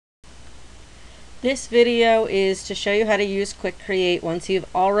This video is to show you how to use Quick Create once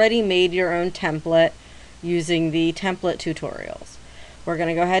you've already made your own template using the template tutorials. We're going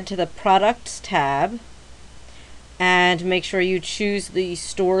to go ahead to the Products tab and make sure you choose the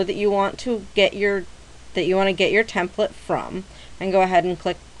store that you want to get your template from, and go ahead and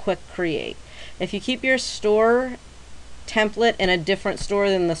click Quick Create. If you keep your store template in a different store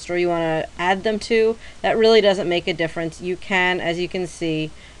than the store you want to add them to, that really doesn't make a difference. You can, as you can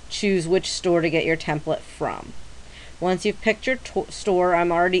see, choose which store to get your template from. Once you've picked your store, I'm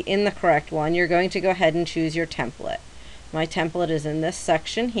already in the correct one, you're going to go ahead and choose your template. My template is in this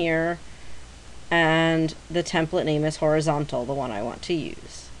section here, and the template name is horizontal, the one I want to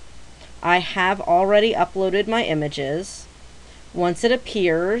use. I have already uploaded my images. Once it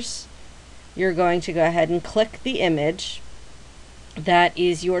appears, you're going to go ahead and click the image. That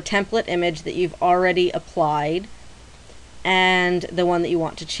is your template image that you've already applied and the one that you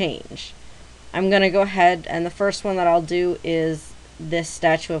want to change. I'm going to go ahead, and the first one that I'll do is this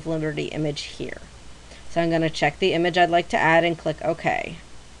Statue of Liberty image here. So I'm going to check the image I'd like to add and click OK.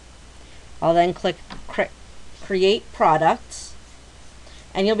 I'll then click Create Products,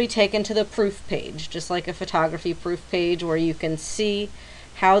 and you'll be taken to the proof page, just like a photography proof page where you can see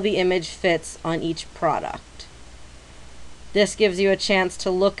how the image fits on each product. This gives you a chance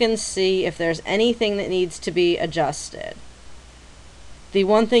to look and see if there's anything that needs to be adjusted. The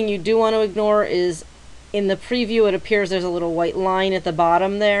one thing you do want to ignore is in the preview it appears there's a little white line at the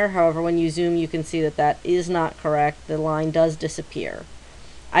bottom there. However, when you zoom you can see that that is not correct. The line does disappear.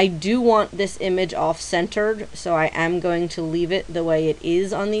 I do want this image off-centered, so I am going to leave it the way it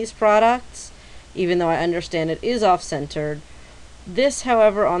is on these products, even though I understand it is off-centered. This,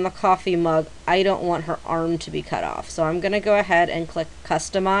 however, on the coffee mug, I don't want her arm to be cut off. So I'm going to go ahead and click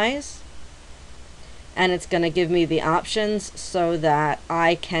Customize, and it's going to give me the options so that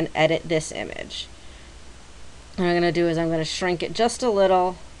I can edit this image. What I'm going to do is I'm going to shrink it just a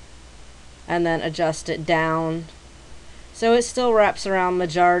little and then adjust it down so it still wraps around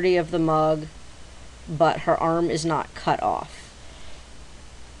majority of the mug, but her arm is not cut off.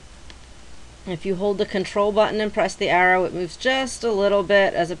 If you hold the control button and press the arrow, it moves just a little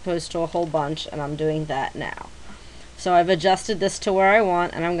bit as opposed to a whole bunch, and I'm doing that now. So I've adjusted this to where I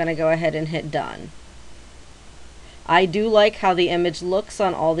want, and I'm going to go ahead and hit done. I do like how the image looks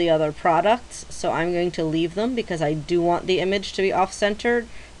on all the other products, so I'm going to leave them because I do want the image to be off-centered.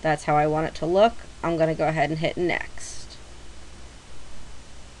 That's how I want it to look. I'm going to go ahead and hit next.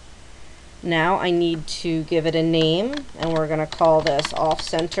 Now I need to give it a name, and we're going to call this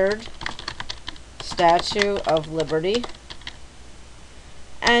Off-Centered Statue of Liberty,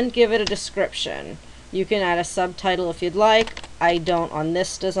 and give it a description. You can add a subtitle if you'd like. I don't, on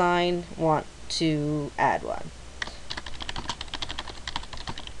this design, want to add one.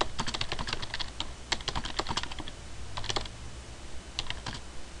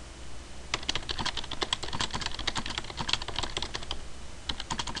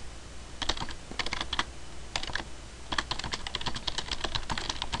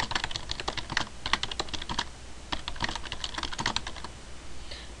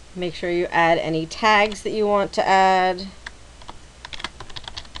 Make sure you add any tags that you want to add.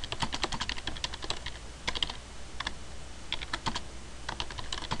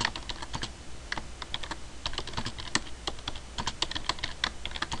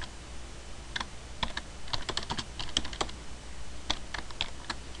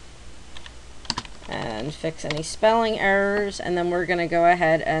 And fix any spelling errors, and then we're going to go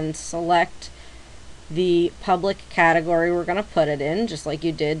ahead and select the public category we're going to put it in, just like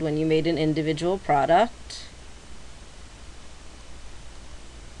you did when you made an individual product.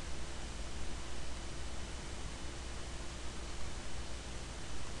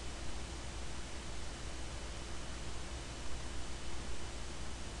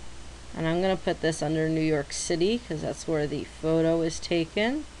 And I'm going to put this under New York City because that's where the photo is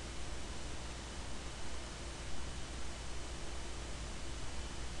taken.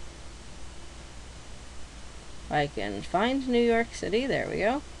 I can find New York City, there we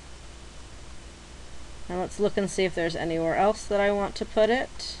go. Now let's look and see if there's anywhere else that I want to put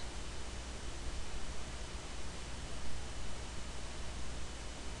it.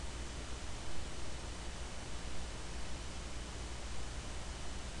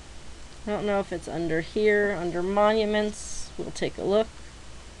 I don't know if it's under here, under monuments. We'll take a look.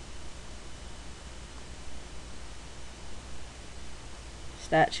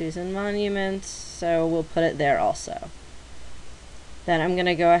 Statues and monuments, so we'll put it there also. Then I'm going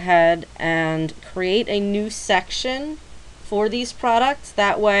to go ahead and create a new section for these products.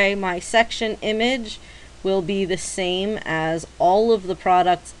 That way my section image will be the same as all of the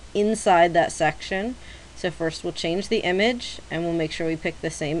products inside that section. So first we'll change the image, and we'll make sure we pick the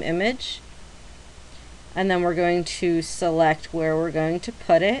same image. And then we're going to select where we're going to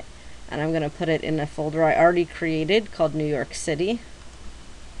put it. And I'm going to put it in a folder I already created called New York City.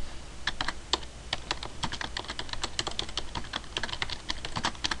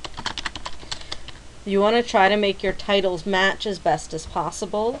 You want to try to make your titles match as best as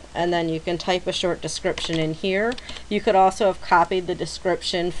possible, and then you can type a short description in here. You could also have copied the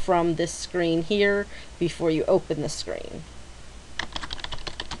description from this screen here before you open the screen.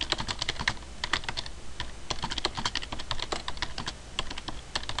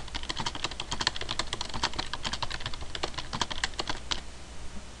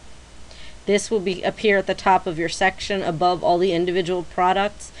 This will appear at the top of your section above all the individual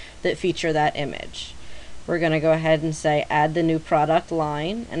products that feature that image. We're going to go ahead and say add the new product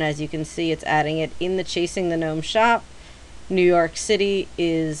line, and as you can see, it's adding it in the Chasing the Gnome shop. New York City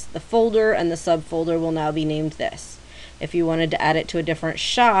is the folder, and the subfolder will now be named this. If you wanted to add it to a different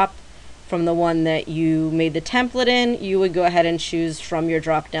shop from the one that you made the template in, you would go ahead and choose from your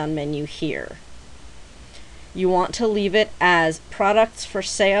drop-down menu here. You want to leave it as products for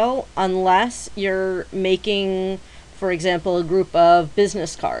sale unless you're making, for example, a group of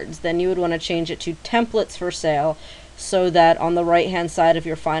business cards. Then you would want to change it to templates for sale, so that on the right hand side of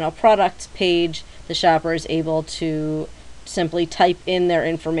your final products page, the shopper is able to simply type in their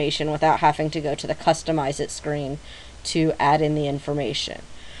information without having to go to the customize it screen to add in the information.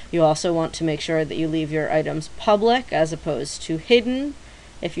 You also want to make sure that you leave your items public as opposed to hidden.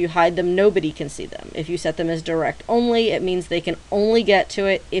 If you hide them, nobody can see them. If you set them as direct only, it means they can only get to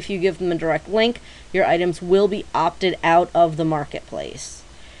it if you give them a direct link. Your items will be opted out of the marketplace.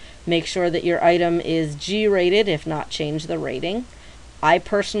 Make sure that your item is G-rated, if not change the rating. I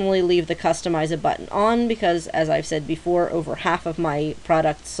personally leave the Customize It button on because, as I've said before, over half of my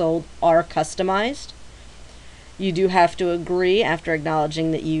products sold are customized. You do have to agree after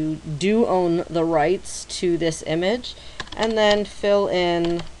acknowledging that you do own the rights to this image, and then fill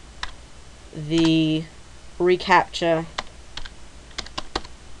in the reCAPTCHA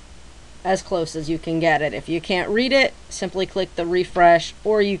as close as you can get it. If you can't read it, simply click the refresh,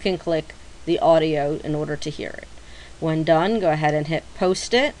 or you can click the audio in order to hear it. When done, go ahead and hit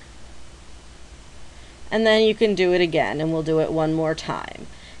post it, and then you can do it again, and we'll do it one more time.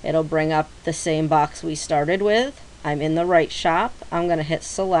 It'll bring up the same box we started with. I'm in the right shop. I'm going to hit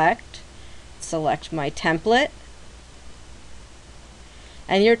select my template.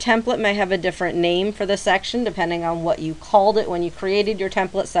 And your template may have a different name for the section depending on what you called it when you created your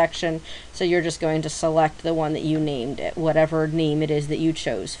template section. So you're just going to select the one that you named it, whatever name it is that you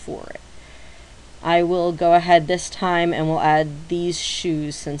chose for it. I will go ahead this time and we'll add these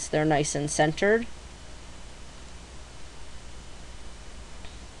shoes since they're nice and centered.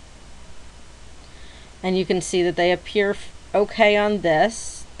 And you can see that they appear okay on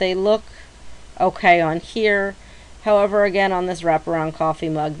this. They look okay on here. However, again, on this wraparound coffee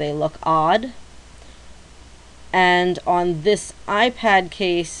mug, they look odd. And on this iPad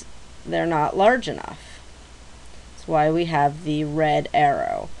case, they're not large enough. That's why we have the red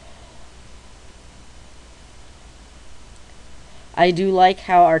arrow. I do like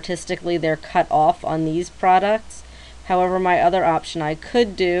how artistically they're cut off on these products. However, my other option I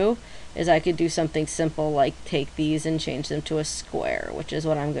could do is I could do something simple like take these and change them to a square, which is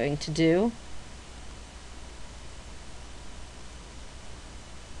what I'm going to do.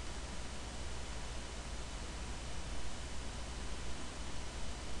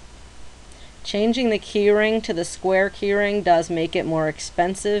 Changing the keyring to the square keyring does make it more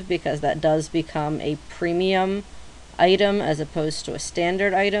expensive because that does become a premium item as opposed to a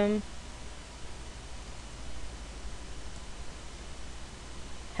standard item.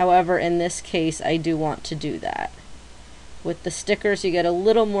 However, in this case, I do want to do that. With the stickers, you get a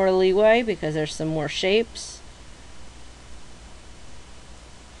little more leeway because there's some more shapes.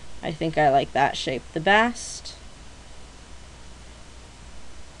 I think I like that shape the best.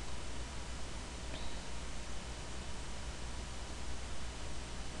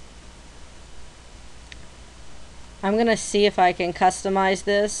 I'm going to see if I can customize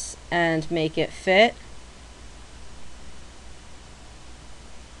this and make it fit.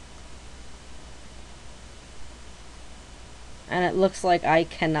 And it looks like I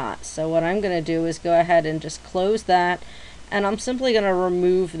cannot. So what I'm going to do is go ahead and just close that, and I'm simply going to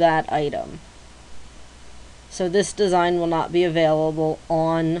remove that item. So this design will not be available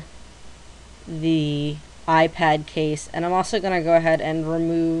on the iPad case, and I'm also going to go ahead and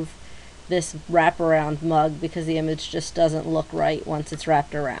remove this wraparound mug because the image just doesn't look right once it's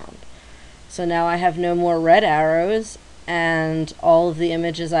wrapped around. So now I have no more red arrows, and all of the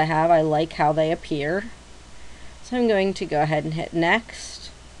images I have, I like how they appear. So I'm going to go ahead and hit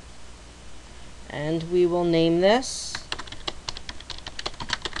next, and we will name this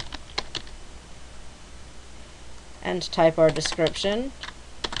and type our description.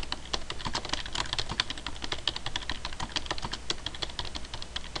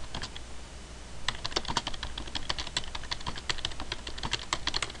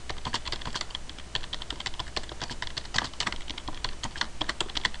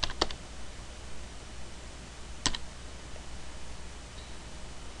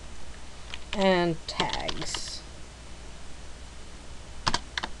 And tags.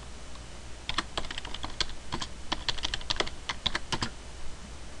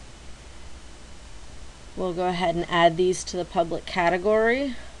 We'll go ahead and add these to the public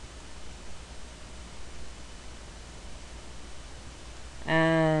category.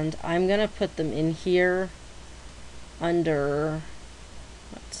 And I'm going to put them in here under,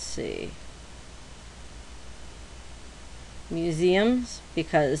 let's see, museums,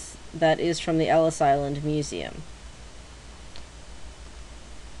 because that is from the Ellis Island Museum.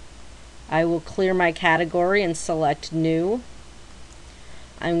 I will clear my category and select new.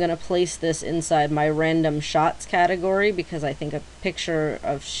 I'm going to place this inside my random shots category because I think a picture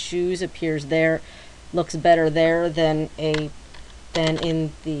of shoes appears there, looks better there than in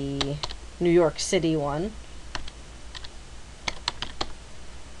the New York City one.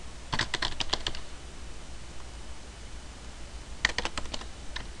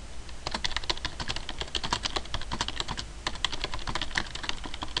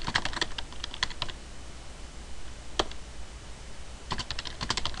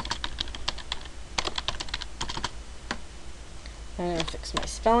 I'm going to fix my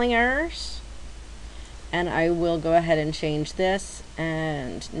spelling errors, and I will go ahead and change this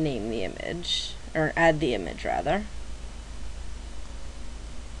and name the image, or add the image rather.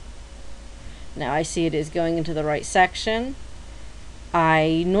 Now I see it is going into the right section.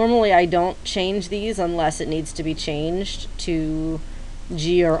 Normally I don't change these unless it needs to be changed to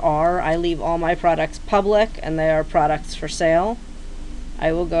G or R. I leave all my products public and they are products for sale.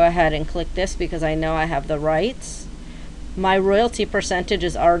 I will go ahead and click this because I know I have the rights. My royalty percentage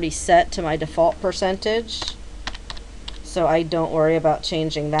is already set to my default percentage, so I don't worry about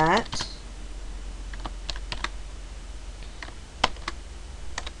changing that.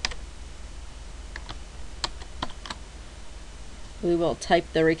 We will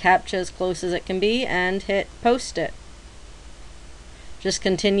type the reCAPTCHA as close as it can be and hit post it. Just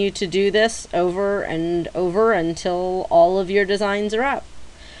continue to do this over and over until all of your designs are up.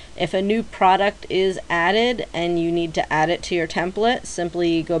 If a new product is added and you need to add it to your template,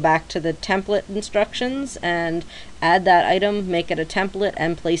 simply go back to the template instructions and add that item, make it a template,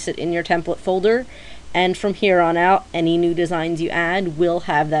 and place it in your template folder. And from here on out, any new designs you add will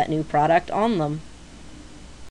have that new product on them.